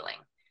feeling.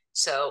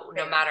 So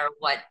no matter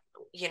what,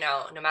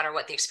 no matter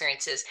what the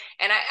experience is.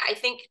 And I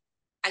think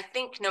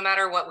no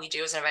matter what we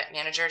do as event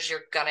managers,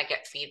 you're gonna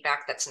get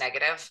feedback that's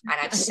negative. And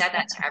I've said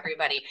that to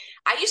everybody.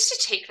 I used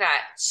to take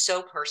that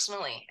so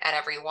personally at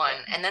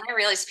everyone. And then I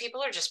realized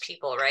people are just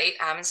people, right?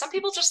 And some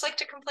people just like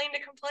to complain.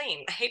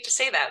 I hate to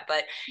say that,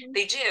 but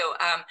they do.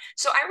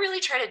 So I really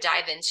try to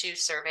dive into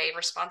survey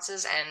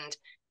responses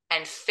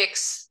and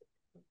fix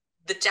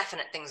the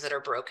definite things that are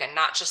broken,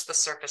 not just the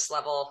surface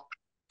level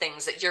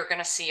things that you're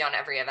gonna see on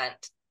every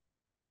event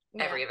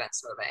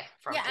survey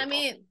from people. I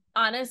mean,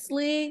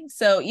 honestly,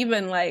 so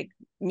even like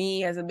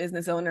me as a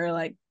business owner,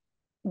 like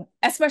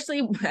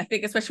especially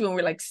when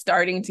we're like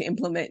starting to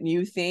implement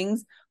new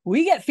things,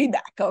 we get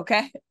feedback.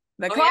 Okay,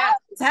 the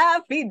clients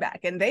have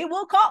feedback, and they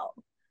will call,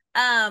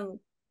 and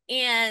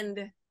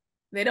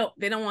they don't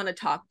want to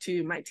talk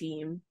to my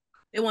team.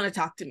 They want to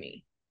talk to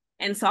me,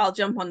 and so I'll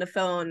jump on the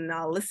phone and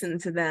I'll listen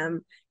to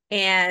them,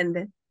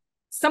 and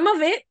some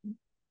of it,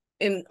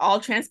 in all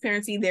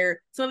transparency,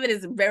 some of it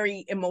is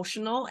very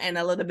emotional and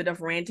a little bit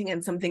of ranting,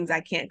 and some things I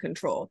can't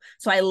control.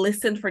 So I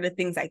listen for the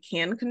things I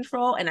can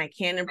control and I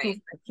can improve,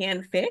 I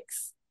can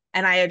fix,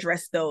 and I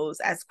address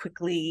those as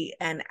quickly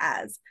and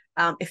as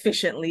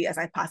efficiently as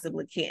I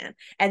possibly can.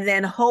 And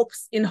then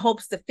hopes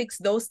to fix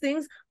those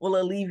things will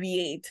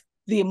alleviate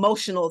the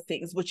emotional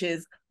things, which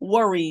is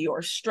worry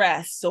or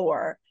stress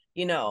or,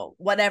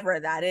 whatever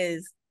that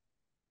is.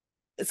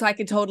 So I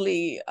could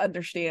totally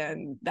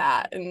understand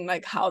that and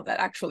like how that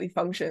actually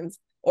functions,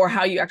 or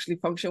how you actually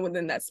function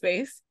within that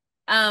space.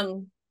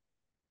 Um,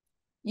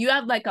 you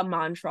have like a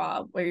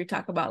mantra where you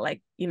talk about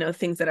like,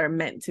 things that are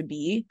meant to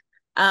be.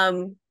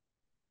 Um,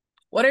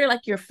 what are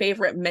like your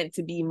favorite meant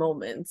to be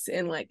moments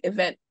in like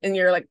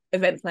your like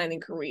event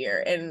planning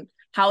career, and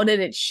how did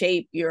it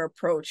shape your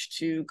approach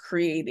to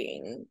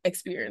creating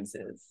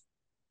experiences?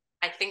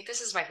 I think this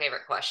is my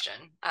favorite question.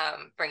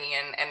 Bringing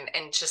in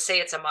and to say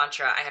it's a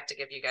mantra, I have to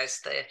give you guys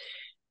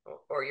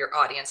or your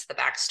audience the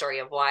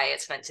backstory of why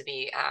it's meant to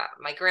be.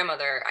 My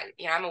grandmother,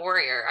 I'm a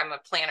warrior, I'm a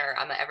planner,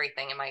 I'm a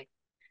everything, and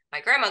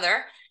my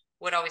grandmother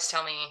would always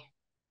tell me,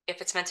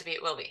 if it's meant to be,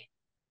 it will be.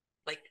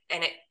 Like,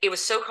 and it was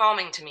so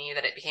calming to me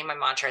that it became my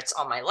mantra. It's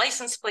on my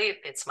license plate.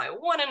 It's my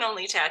one and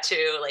only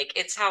tattoo. Like,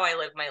 it's how I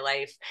live my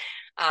life.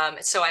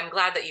 So I'm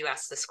glad that you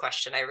asked this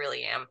question. I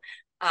really am.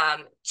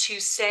 To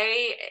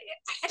say,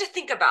 I had to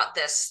think about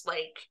this,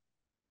 like,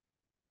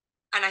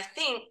 and I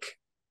think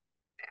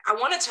I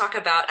want to talk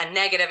about a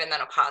negative and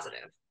then a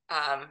positive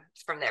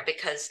from there,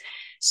 because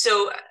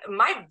so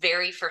my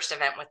very first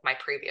event with my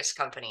previous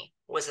company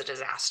was a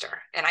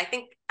disaster. And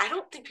I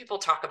don't think people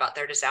talk about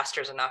their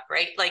disasters enough,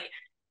 right? Like,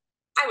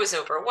 I was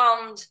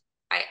overwhelmed.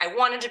 I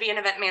wanted to be an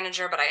event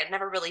manager, but I had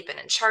never really been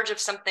in charge of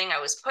something. I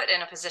was put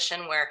in a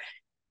position where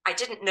I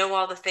didn't know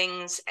all the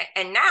things.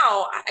 And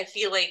now I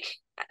feel like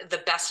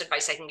the best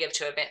advice I can give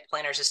to event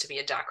planners is to be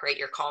a duck, right?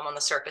 You're calm on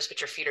the surface,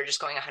 but your feet are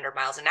just going 100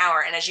 miles an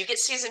hour. And as you get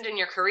seasoned in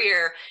your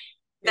career,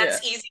 Yeah.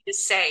 that's easy to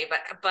say, but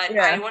I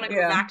Yeah. want to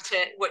go Yeah. back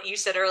to what you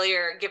said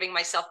earlier, giving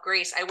myself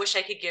grace. I wish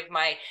I could give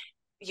my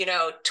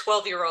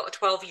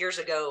 12 years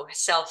ago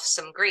self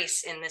some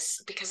grace in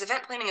this, because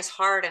event planning is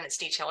hard and it's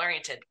detail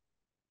oriented.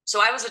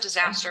 So I was a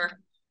disaster.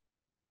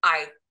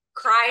 I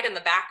cried in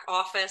the back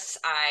office.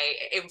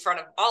 In front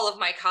of all of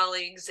my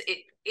colleagues.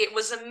 It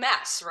was a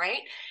mess,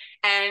 right?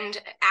 And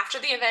after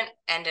the event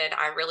ended,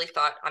 I really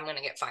thought, I'm going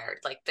to get fired.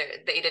 Like,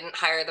 they didn't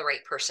hire the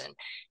right person.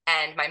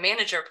 And my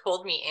manager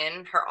pulled me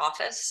in her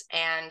office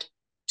and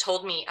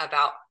told me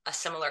about a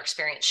similar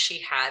experience she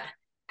had,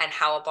 and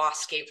how a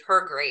boss gave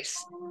her grace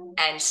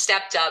and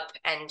stepped up,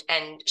 and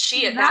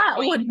she at that That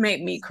point, would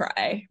make me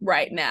cry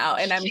right now,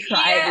 and I'm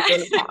trying yeah.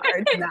 really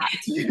hard not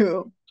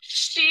to.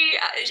 She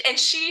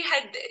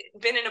had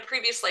been in a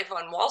previous life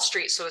on Wall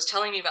Street, so was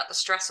telling me about the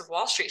stress of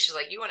Wall Street. She's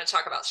like, you want to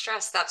talk about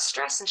stress? That's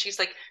stress. And she's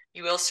like,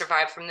 you will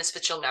survive from this,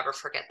 but you'll never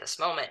forget this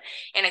moment.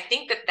 And I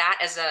think that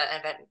as an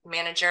event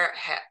manager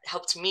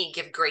helped me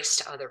give grace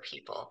to other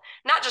people,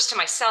 not just to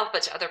myself,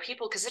 but to other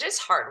people, because it is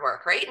hard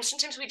work, right? And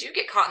sometimes we do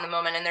get caught in the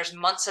moment, and there's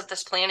months of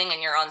this planning,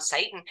 and you're on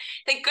site. And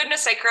thank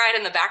goodness I cried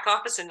in the back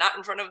office and not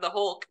in front of the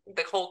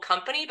whole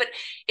company. But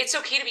it's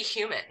okay to be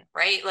human,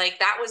 right? Like,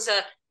 that was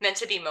a meant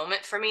to be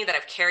moment for me that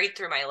I've carried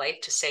through my life,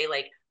 to say,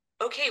 like,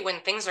 okay,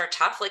 when things are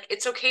tough, like,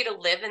 it's okay to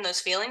live in those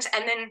feelings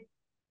and then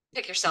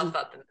pick yourself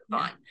up and move Yeah.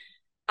 on.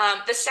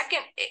 The second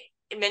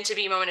meant to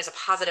be moment is a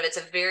positive. It's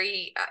a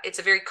very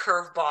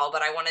curveball,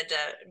 but I wanted to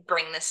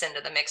bring this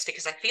into the mix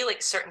because I feel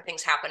like certain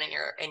things happen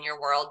in your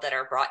world that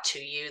are brought to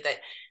you that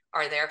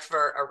are there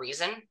for a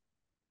reason.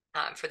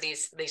 For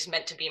these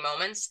meant to be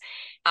moments.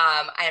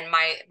 And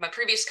my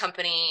previous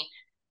company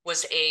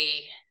was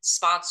a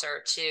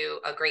sponsor to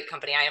a great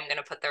company. I am going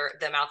to put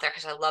them out there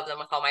because I love them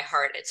with all my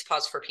heart. It's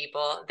Pause for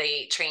People.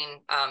 They train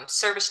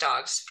service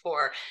dogs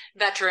for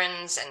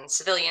veterans and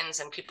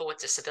civilians and people with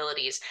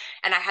disabilities.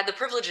 And I had the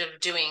privilege of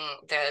doing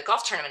the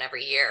golf tournament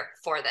every year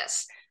for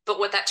this. But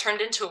what that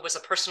turned into was a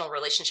personal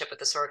relationship with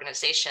this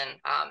organization.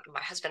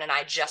 My husband and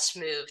I just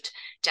moved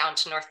down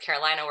to North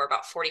Carolina. We're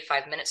about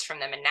 45 minutes from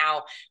them. And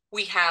now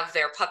we have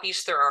their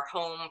puppies through our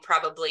home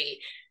probably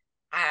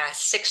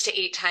 6 to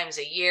 8 times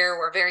a year.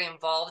 We're very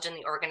involved in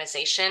the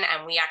organization,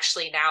 and we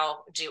actually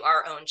now do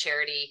our own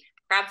charity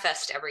Crab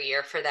Fest every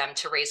year for them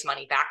to raise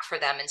money back for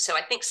them. And so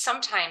I think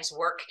sometimes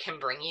work can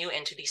bring you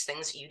into these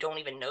things that you don't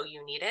even know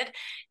you needed.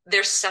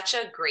 There's such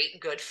a great,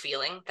 good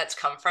feeling that's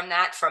come from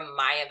that, from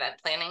my event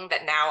planning,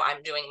 that now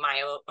I'm doing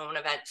my own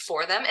event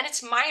for them. And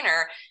it's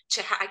minor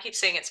I keep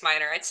saying it's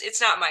minor.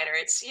 It's not minor.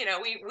 It's,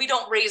 we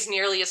don't raise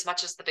nearly as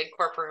much as the big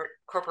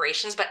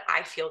corporations, but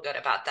I feel good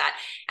about that.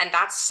 And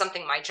that's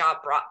something my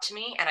job brought to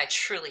me. And I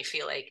truly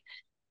feel like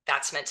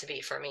that's meant to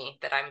be for me,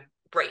 that I'm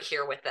right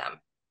here with them.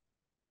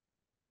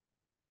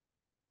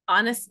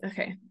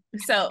 Okay.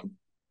 So,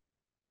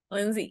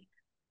 Lindsay,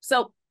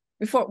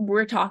 before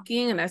we're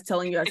talking and I was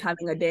telling you I was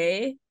having a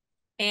day,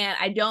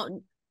 and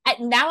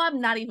now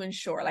I'm not even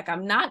sure. Like,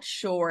 I'm not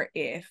sure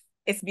if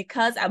it's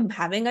because I'm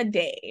having a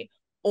day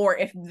or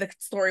if the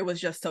story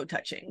was just so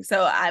touching.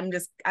 So I'm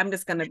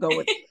just gonna go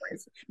with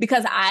stories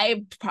because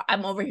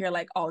I'm over here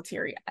like all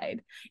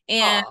teary-eyed.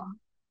 And Aww.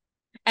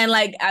 and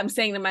like I'm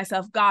saying to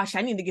myself, gosh,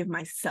 I need to give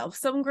myself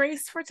some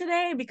grace for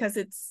today because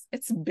it's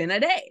been a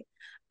day.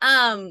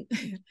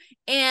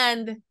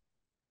 And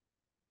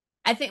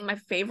I think my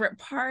favorite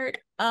part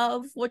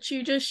of what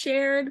you just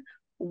shared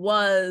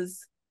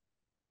was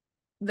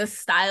the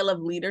style of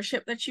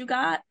leadership that you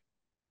got.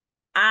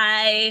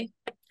 I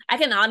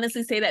can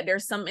honestly say that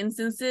there's some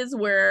instances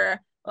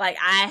where like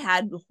I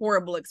had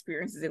horrible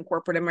experiences in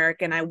corporate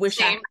America, and I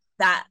wish I had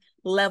that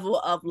level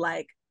of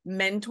like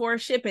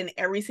mentorship in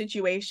every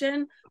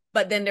situation.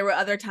 But then there were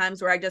other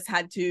times where I just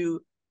had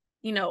to,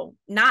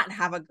 not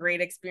have a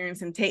great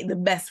experience and take the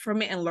best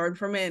from it and learn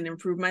from it and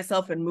improve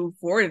myself and move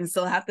forward and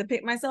still have to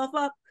pick myself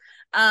up.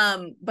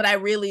 But I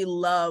really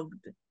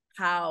loved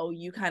how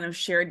you kind of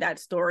shared that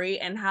story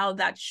and how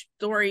that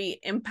story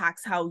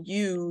impacts how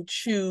you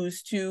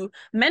choose to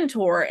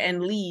mentor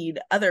and lead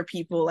other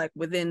people like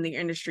within the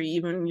industry,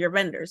 even your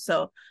vendors.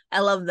 So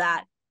I love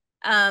that.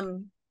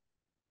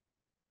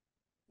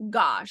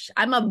 Gosh,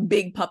 I'm a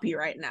big puppy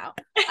right now.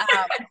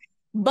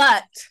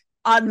 But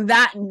on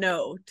that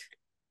note,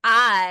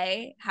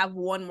 I have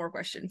one more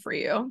question for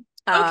you.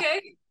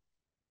 Okay.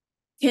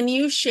 Can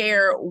you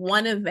share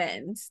one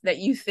event that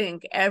you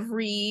think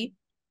every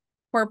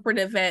corporate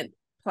event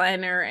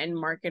planner and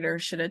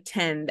marketer should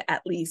attend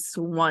at least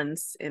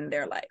once in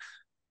their life?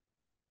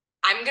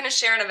 I'm going to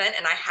share an event,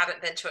 and I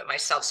haven't been to it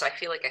myself, so I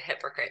feel like a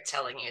hypocrite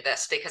telling you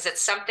this because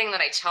it's something that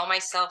I tell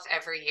myself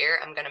every year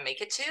I'm going to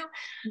make it to,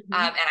 and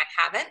I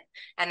haven't,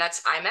 and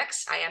that's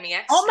IMEX,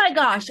 IMEX. Oh my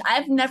gosh,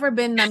 I've never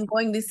been. I'm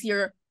going this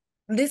year.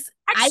 Excellent.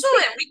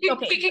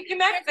 We can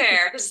connect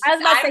there. I was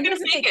about to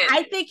say,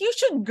 I think you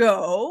should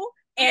go,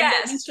 and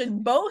we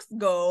should both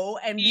go,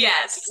 and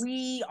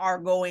we are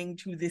going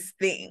to this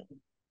thing.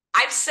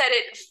 I've said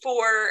it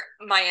for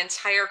my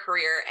entire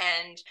career,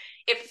 and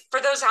if for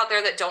those out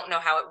there that don't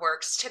know how it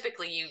works,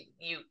 typically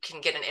you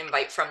can get an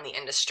invite from the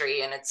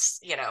industry, and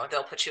it's,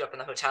 they'll put you up in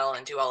the hotel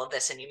and do all of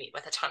this, and you meet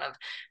with a ton of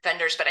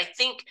vendors. But I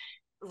think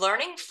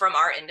learning from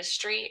our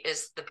industry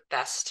is the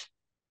best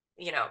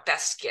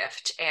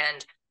gift.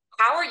 And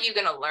how are you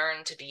going to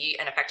learn to be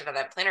an effective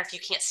event planner if you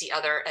can't see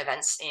other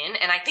events in?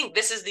 And I think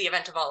this is the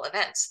event of all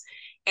events.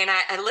 And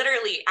I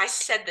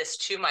said this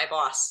to my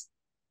boss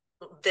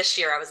this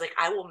year. I was like,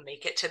 I will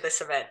make it to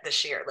this event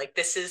this year. Like,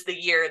 this is the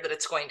year that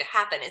it's going to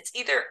happen. It's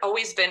either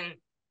always been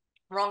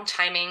wrong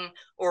timing,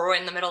 or we're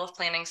in the middle of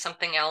planning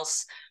something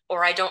else,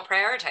 or I don't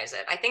prioritize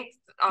it. I think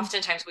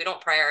oftentimes we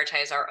don't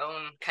prioritize our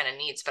own kind of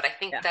needs, but I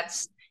think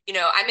that's,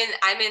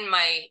 I'm in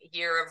my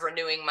year of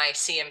renewing my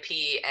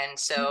CMP. And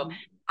so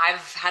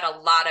I've had a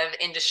lot of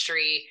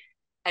industry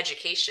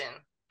education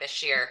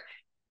this year,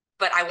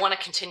 but I want to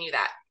continue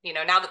that.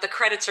 Now that the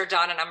credits are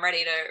done and I'm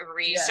ready to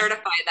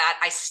recertify that,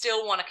 I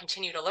still want to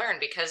continue to learn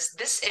because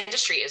this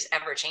industry is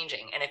ever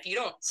changing. And if you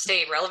don't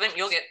stay relevant,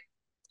 you'll get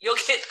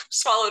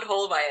swallowed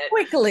whole by it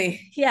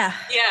quickly. Yeah.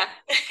 Yeah.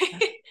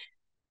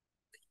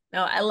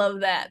 No, I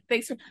love that.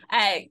 Thanks for,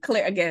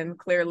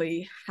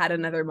 clearly had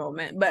another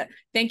moment, but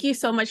thank you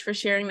so much for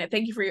sharing that.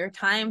 Thank you for your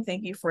time.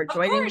 Thank you for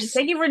joining me.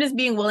 Thank you for just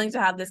being willing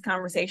to have this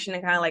conversation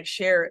and kind of like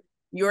share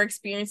your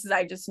experiences.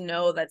 I just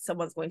know that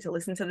someone's going to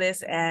listen to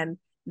this and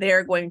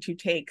they're going to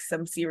take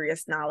some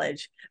serious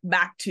knowledge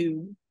back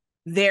to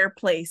their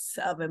place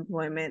of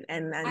employment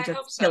and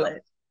just kill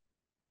it.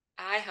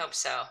 I hope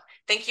so.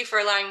 Thank you for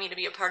allowing me to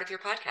be a part of your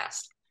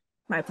podcast.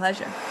 My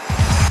pleasure.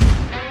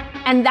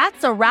 And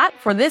that's a wrap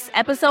for this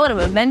episode of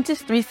Eventus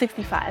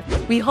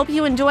 365. We hope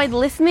you enjoyed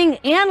listening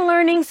and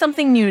learning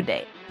something new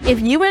today.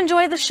 If you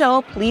enjoy the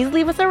show, please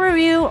leave us a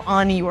review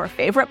on your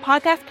favorite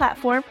podcast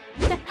platform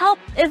to help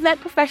event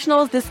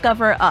professionals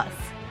discover us.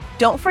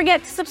 Don't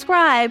forget to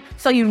subscribe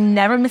so you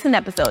never miss an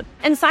episode,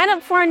 and sign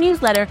up for our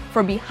newsletter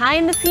for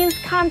behind-the-scenes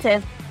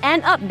content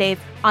and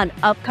updates on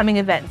upcoming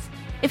events.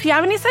 If you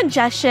have any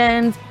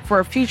suggestions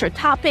for future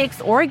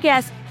topics or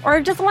guests, or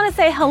just want to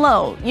say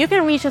hello, you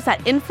can reach us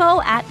at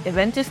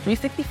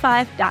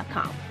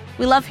info@eventus365.com.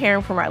 We love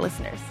hearing from our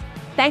listeners.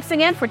 Thanks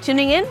again for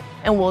tuning in,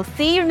 and we'll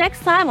see you next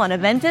time on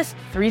Eventus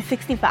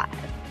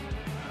 365.